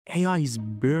AI is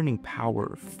burning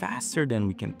power faster than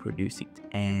we can produce it,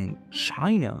 and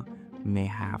China may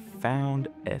have found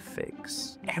a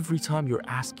fix. Every time you're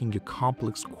asking a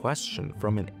complex question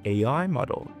from an AI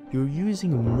model, you're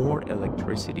using more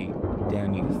electricity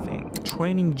than you think.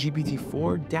 Training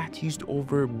GPT-4 that used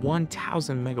over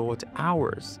 1000 megawatt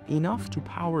hours, enough to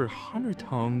power 100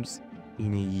 homes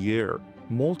in a year.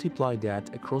 Multiply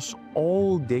that across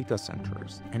all data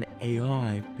centers, and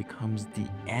AI becomes the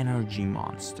energy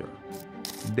monster.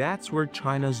 That's where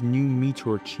China's new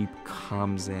Meteor chip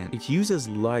comes in. It uses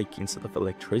light instead of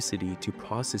electricity to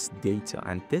process data,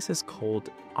 and this is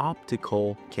called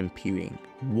optical computing.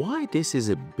 Why this is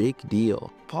a big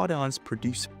deal? Photons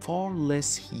produce far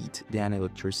less heat than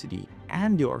electricity,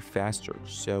 and they are faster,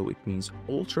 so it means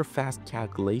ultra-fast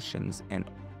calculations and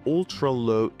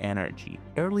ultra-low energy.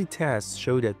 Early tests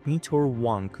show that Meteor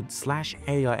 1 could slash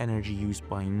AI energy use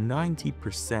by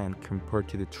 90% compared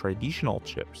to the traditional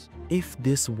chips. If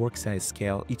this works at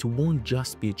scale, it won't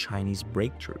just be a Chinese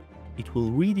breakthrough. It will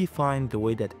redefine the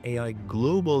way that AI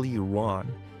globally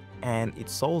run, and it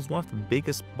solves one of the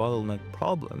biggest bottleneck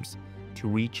problems to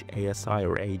reach ASI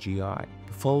or AGI.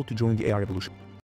 Follow to join the AI revolution.